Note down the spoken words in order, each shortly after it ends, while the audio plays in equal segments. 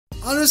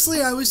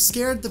Honestly, I was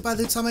scared that by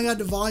the time I got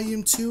to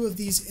volume 2 of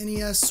these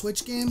NES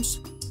Switch games,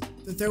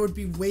 that there would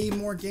be way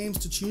more games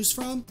to choose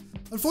from.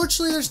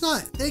 Unfortunately, there's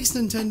not. Thanks,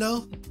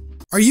 Nintendo.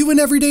 Are you an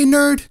everyday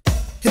nerd?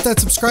 Hit that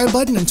subscribe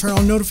button and turn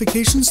on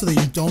notifications so that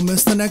you don't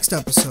miss the next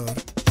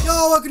episode.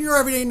 Yo, welcome to your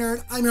Everyday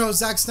Nerd. I'm your host,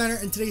 Zack Snyder,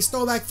 and today's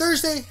Throwback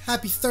Thursday.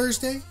 Happy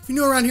Thursday. If you're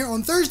new around here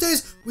on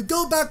Thursdays, we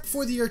go back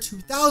before the year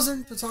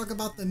 2000 to talk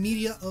about the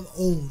media of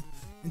old.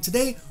 And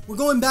today, we're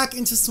going back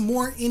into some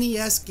more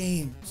NES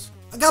games.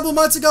 A couple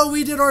months ago,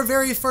 we did our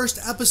very first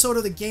episode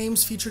of the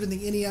games featured in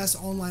the NES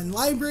Online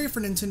Library for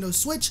Nintendo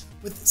Switch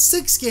with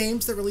 6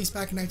 games that released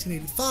back in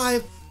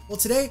 1985. Well,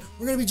 today,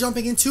 we're going to be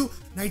jumping into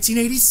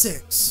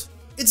 1986.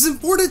 It's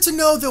important to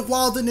know that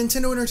while the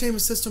Nintendo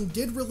Entertainment System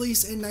did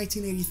release in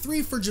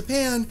 1983 for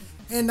Japan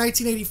and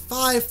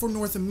 1985 for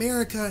North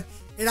America,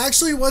 it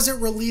actually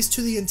wasn't released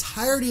to the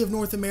entirety of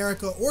North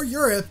America or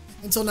Europe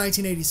until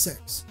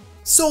 1986.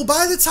 So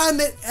by the time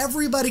that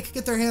everybody could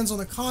get their hands on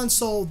the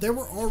console, there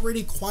were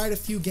already quite a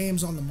few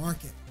games on the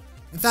market.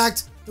 In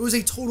fact, there was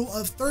a total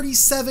of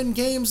 37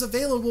 games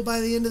available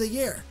by the end of the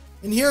year.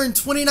 And here in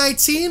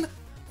 2019,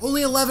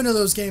 only 11 of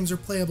those games are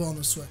playable on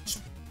the Switch.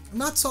 I'm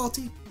not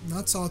salty.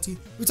 Not salty.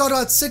 We talked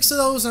about 6 of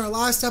those in our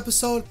last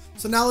episode,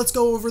 so now let's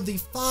go over the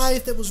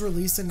 5 that was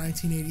released in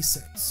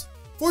 1986.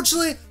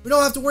 Fortunately, we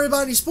don't have to worry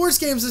about any sports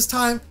games this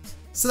time,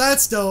 so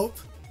that's dope.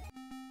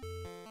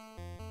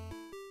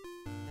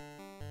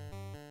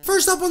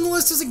 First up on the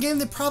list is a game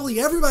that probably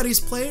everybody's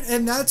played,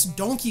 and that's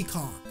Donkey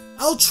Kong.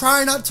 I'll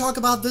try not to talk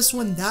about this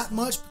one that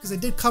much because I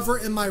did cover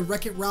it in my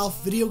Wreck-It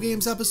Ralph video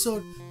games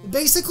episode, but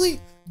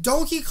basically,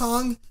 Donkey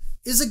Kong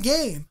is a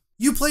game.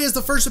 You play as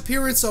the first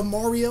appearance of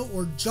Mario,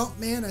 or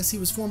Jumpman as he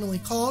was formerly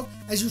called,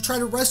 as you try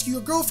to rescue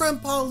your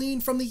girlfriend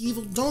Pauline from the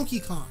evil Donkey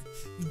Kong.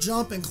 You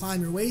jump and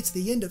climb your way to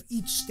the end of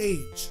each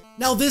stage.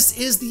 Now this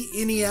is the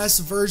NES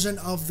version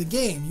of the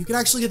game. You can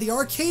actually get the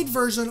arcade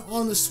version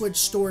on the Switch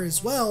store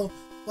as well,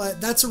 but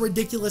that's a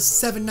ridiculous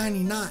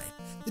 $7.99.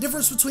 The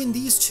difference between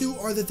these two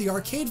are that the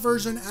arcade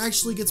version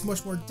actually gets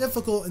much more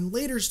difficult in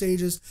later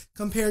stages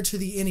compared to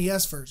the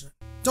NES version.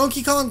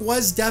 Donkey Kong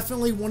was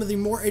definitely one of the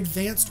more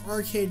advanced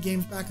arcade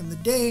games back in the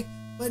day,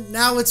 but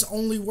now it's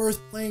only worth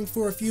playing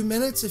for a few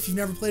minutes if you've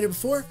never played it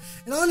before.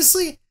 And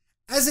honestly,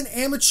 as an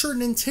amateur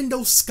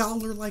Nintendo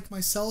scholar like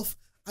myself,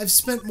 I've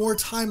spent more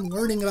time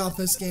learning about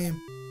this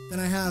game than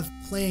I have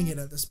playing it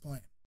at this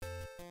point.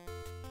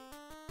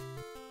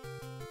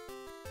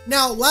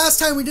 Now, last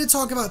time we did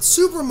talk about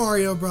Super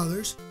Mario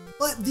Bros.,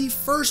 but the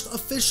first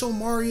official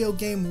Mario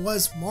game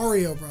was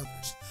Mario Bros.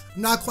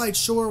 I'm not quite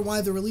sure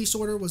why the release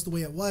order was the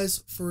way it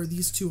was for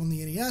these two on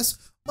the NES,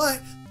 but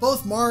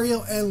both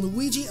Mario and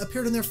Luigi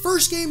appeared in their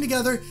first game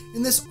together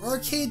in this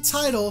arcade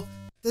title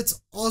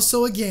that's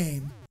also a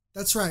game.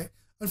 That's right.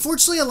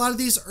 Unfortunately, a lot of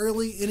these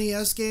early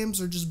NES games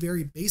are just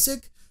very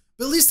basic,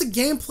 but at least the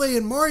gameplay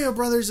in Mario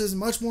Bros. Is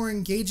much more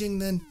engaging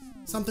than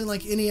something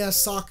like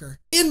NES Soccer.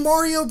 In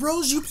Mario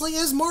Bros, you play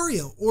as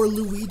Mario or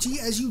Luigi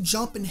as you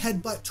jump and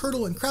headbutt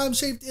turtle and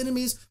crab-shaped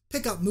enemies,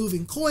 pick up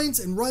moving coins,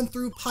 and run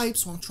through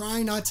pipes while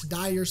trying not to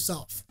die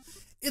yourself.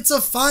 It's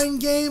a fine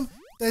game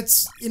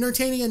that's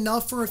entertaining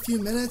enough for a few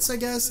minutes, I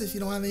guess, if you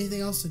don't have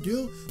anything else to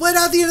do. But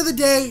at the end of the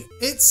day,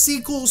 its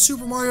sequel,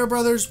 Super Mario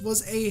Bros.,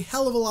 was a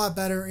hell of a lot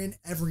better in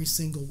every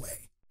single way.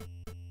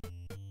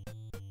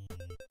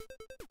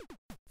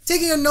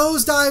 Taking a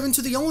nosedive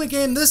into the only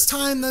game this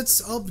time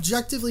that's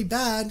objectively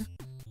bad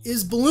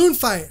is Balloon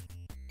Fight.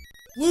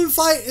 Balloon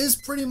Fight is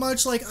pretty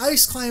much like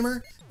Ice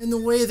Climber in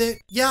the way that,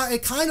 yeah,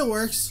 it kind of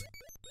works,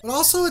 but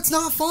also it's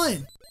not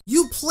fun.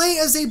 You play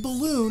as a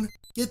balloon,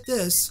 get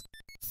this,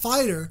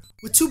 fighter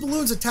with 2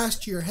 balloons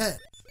attached to your head.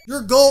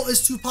 Your goal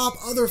is to pop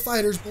other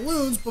fighters'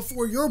 balloons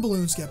before your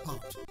balloons get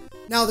popped.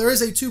 Now, there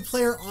is a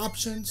 2-player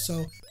option,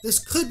 so this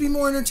could be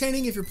more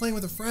entertaining if you're playing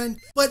with a friend,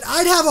 but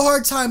I'd have a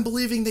hard time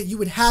believing that you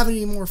would have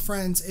any more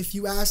friends if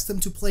you asked them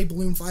to play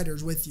Balloon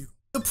Fighters with you.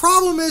 The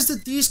problem is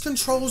that these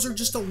controls are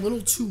just a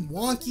little too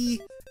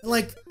wonky, and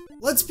like,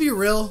 let's be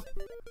real,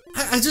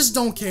 I just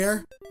don't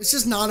care. It's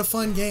just not a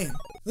fun game.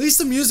 At least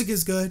the music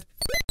is good.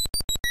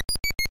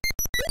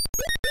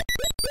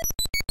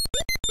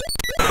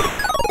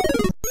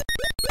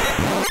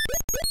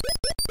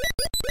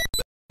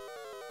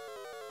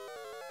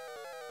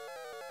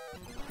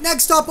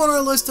 Next up on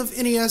our list of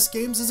NES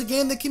games is a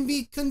game that can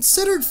be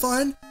considered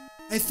fun,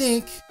 I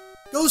think,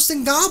 Ghosts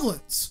and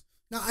Goblins.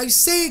 Now, I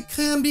say it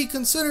can be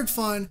considered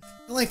fun,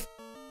 and like,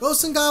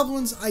 Ghosts and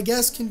Goblins, I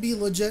guess, can be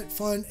legit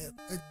fun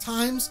at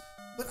times,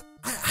 but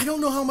I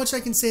don't know how much I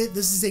can say that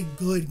this is a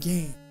good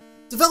game.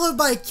 Developed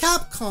by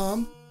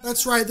Capcom,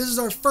 that's right, this is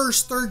our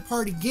first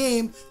third-party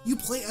game. You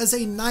play as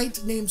a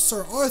knight named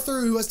Sir Arthur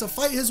who has to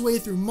fight his way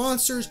through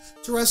monsters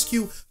to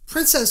rescue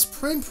Princess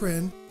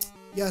Prin,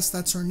 yes,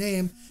 that's her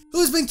name, who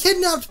has been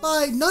kidnapped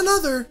by none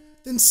other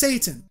than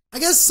Satan. I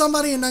guess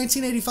somebody in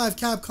 1985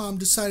 Capcom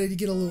decided to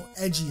get a little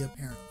edgy,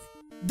 apparently.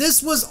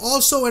 This was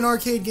also an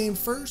arcade game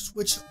first,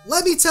 which,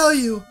 let me tell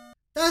you,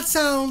 that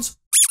sounds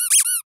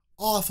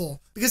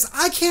awful because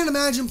I can't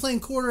imagine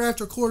playing quarter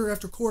after quarter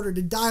after quarter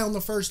to die on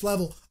the first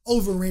level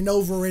over and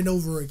over and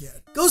over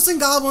again. Ghosts and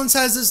Goblins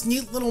has this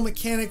neat little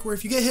mechanic where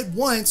if you get hit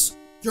once,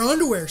 your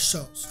underwear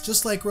shows,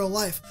 just like real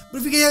life. But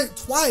if you get hit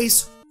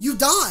twice, you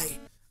die.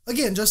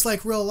 Again, just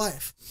like real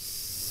life.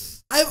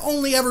 I've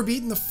only ever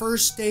beaten the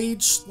first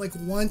stage like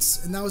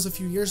once, and that was a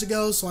few years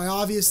ago, so I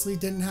obviously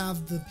didn't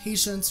have the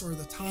patience or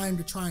the time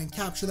to try and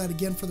capture that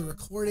again for the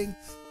recording.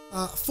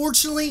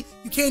 Fortunately,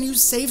 you can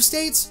use save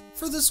states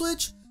for the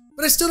Switch,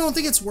 but I still don't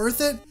think it's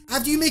worth it.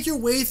 After you make your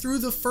way through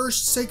the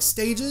first 6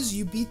 stages,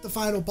 you beat the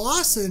final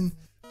boss, and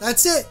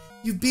that's it.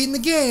 You've beaten the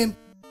game.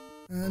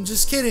 I'm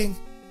just kidding.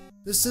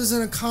 This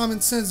isn't a common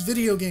sense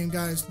video game,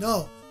 guys.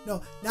 No.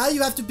 Now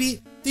you have to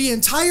beat the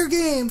entire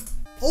game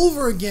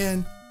over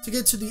again to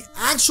get to the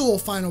actual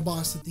final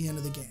boss at the end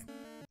of the game.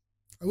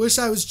 I wish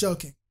I was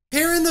joking.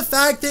 Pairing the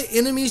fact that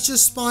enemies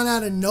just spawn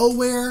out of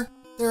nowhere,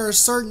 there are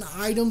certain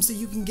items that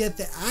you can get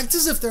that act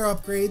as if they're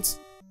upgrades,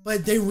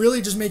 but they really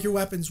just make your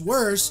weapons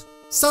worse.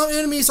 Some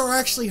enemies are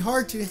actually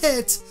hard to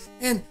hit,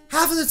 and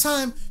half of the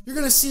time you're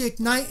gonna see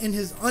Ignite in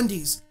his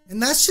undies,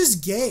 and that's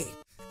just gay.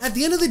 At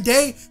the end of the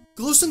day,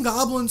 Ghosts and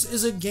Goblins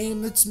is a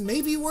game that's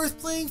maybe worth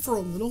playing for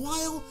a little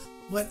while,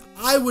 but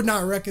I would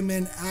not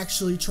recommend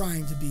actually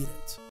trying to beat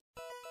it.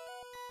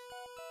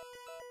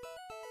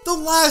 The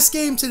last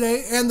game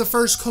today, and the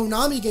first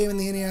Konami game in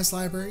the NES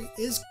library,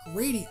 is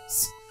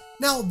Gradius.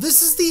 Now,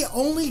 this is the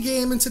only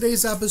game in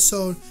today's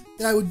episode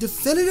that I would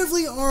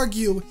definitively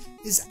argue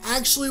is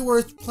actually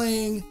worth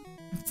playing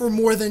for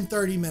more than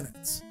 30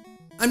 minutes.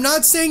 I'm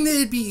not saying that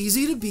it'd be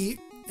easy to beat.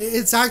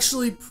 It's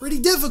actually pretty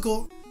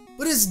difficult,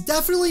 but it's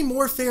definitely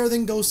more fair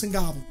than Ghosts and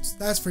Goblins,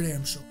 that's for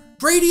damn sure.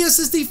 Gradius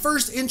is the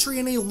first entry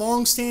in a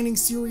long-standing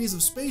series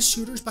of space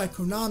shooters by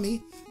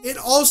Konami. It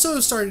also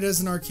started as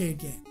an arcade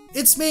game.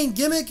 Its main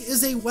gimmick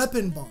is a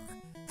weapon bar.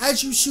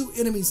 As you shoot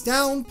enemies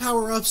down,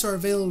 power-ups are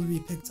available to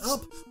be picked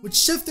up, which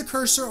shift the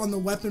cursor on the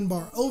weapon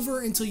bar over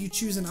until you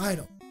choose an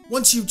item.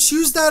 Once you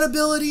choose that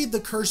ability, the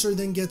cursor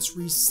then gets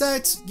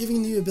reset,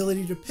 giving you the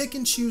ability to pick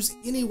and choose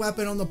any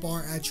weapon on the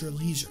bar at your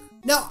leisure.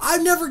 Now,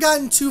 I've never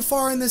gotten too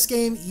far in this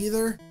game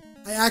either.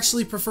 I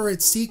actually prefer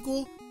its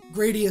sequel,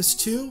 Gradius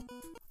 2.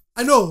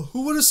 I know,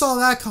 who would have saw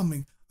that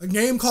coming? A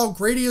game called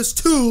Gradius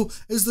 2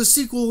 is the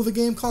sequel of a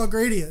game called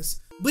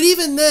Gradius. But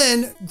even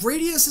then,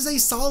 Gradius is a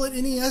solid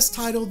NES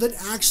title that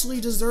actually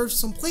deserves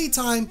some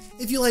playtime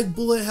if you like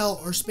bullet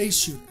hell or space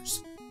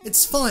shooters.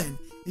 It's fun.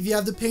 If you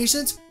have the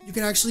patience, you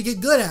can actually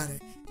get good at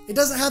it. It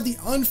doesn't have the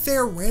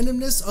unfair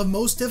randomness of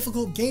most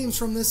difficult games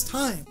from this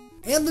time.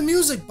 And the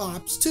music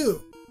bops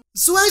too.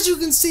 So as you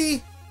can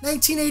see,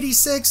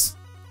 1986,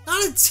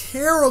 not a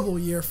terrible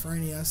year for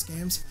NES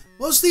games.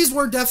 Most of these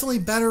were definitely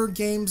better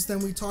games than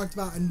we talked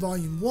about in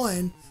Volume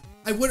 1.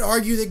 I would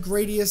argue that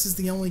Gradius is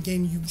the only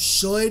game you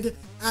should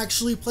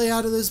actually play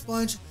out of this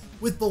bunch,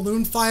 with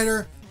Balloon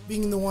Fighter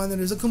being the one that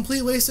is a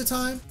complete waste of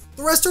time.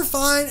 The rest are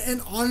fine,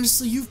 and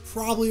honestly, you've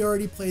probably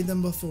already played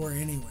them before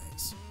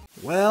anyways.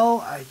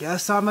 Well, I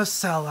guess I'm a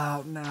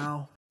sellout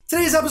now.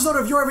 Today's episode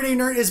of Your Everyday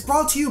Nerd is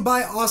brought to you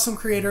by Awesome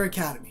Creator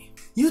Academy.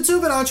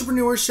 YouTube and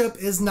entrepreneurship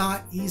is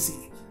not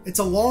easy. It's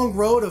a long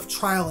road of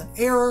trial and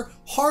error,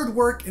 hard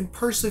work, and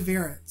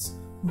perseverance.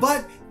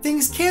 But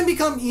things can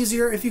become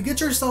easier if you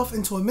get yourself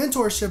into a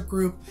mentorship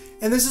group,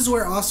 and this is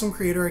where Awesome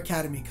Creator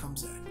Academy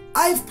comes in.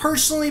 I've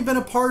personally been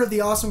a part of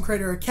the Awesome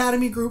Creator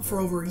Academy group for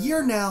over a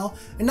year now,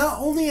 and not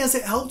only has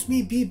it helped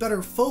me be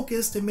better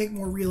focused and make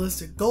more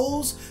realistic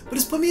goals, but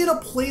it's put me in a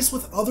place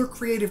with other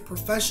creative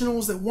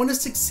professionals that want to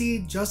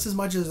succeed just as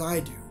much as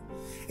I do.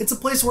 It's a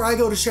place where I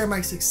go to share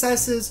my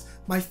successes,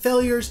 my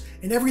failures,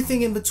 and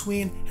everything in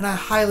between, and I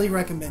highly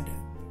recommend it.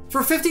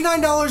 For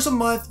 $59 a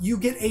month, you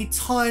get a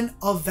ton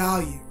of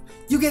value.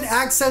 You get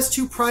access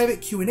to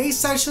private Q&A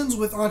sessions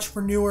with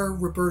entrepreneur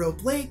Roberto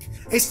Blake,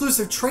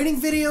 exclusive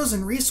training videos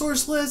and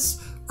resource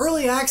lists,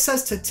 early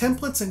access to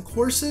templates and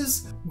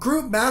courses,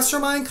 group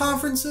mastermind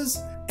conferences,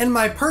 and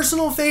my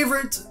personal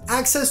favorite,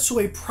 access to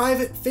a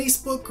private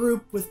Facebook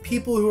group with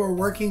people who are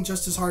working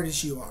just as hard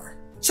as you are.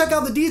 Check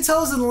out the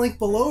details in the link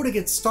below to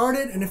get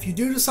started, and if you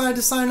do decide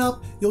to sign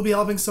up, you'll be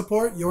helping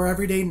support Your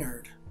Everyday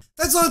Nerd.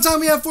 That's all the time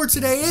we have for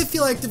today. If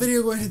you liked the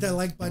video, go ahead and hit that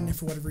like button. If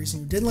for whatever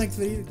reason you didn't like the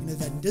video, you can hit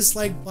that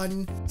dislike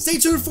button. Stay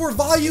tuned for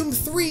Volume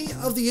 3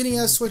 of the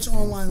NES Switch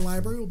Online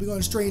Library. We'll be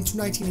going straight into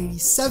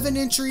 1987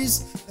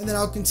 entries, and then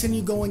I'll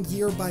continue going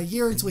year by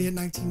year until we hit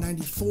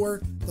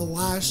 1994, the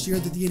last year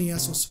that the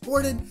NES was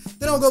supported.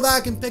 Then I'll go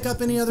back and pick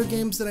up any other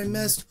games that I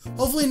missed.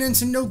 Hopefully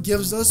Nintendo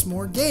gives us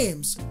more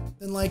games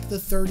than like the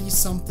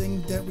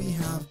 30-something that we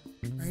have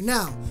right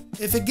now.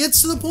 If it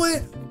gets to the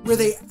point where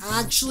they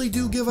actually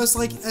do give us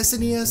like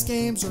SNES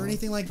games or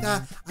anything like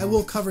that, I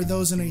will cover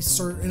those in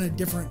a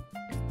different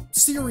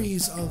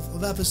series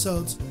of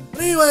episodes.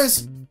 But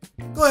anyways,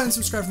 go ahead and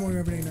subscribe for more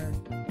Everyday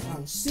Nerd. I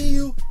will see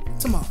you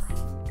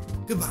tomorrow.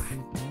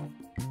 Goodbye.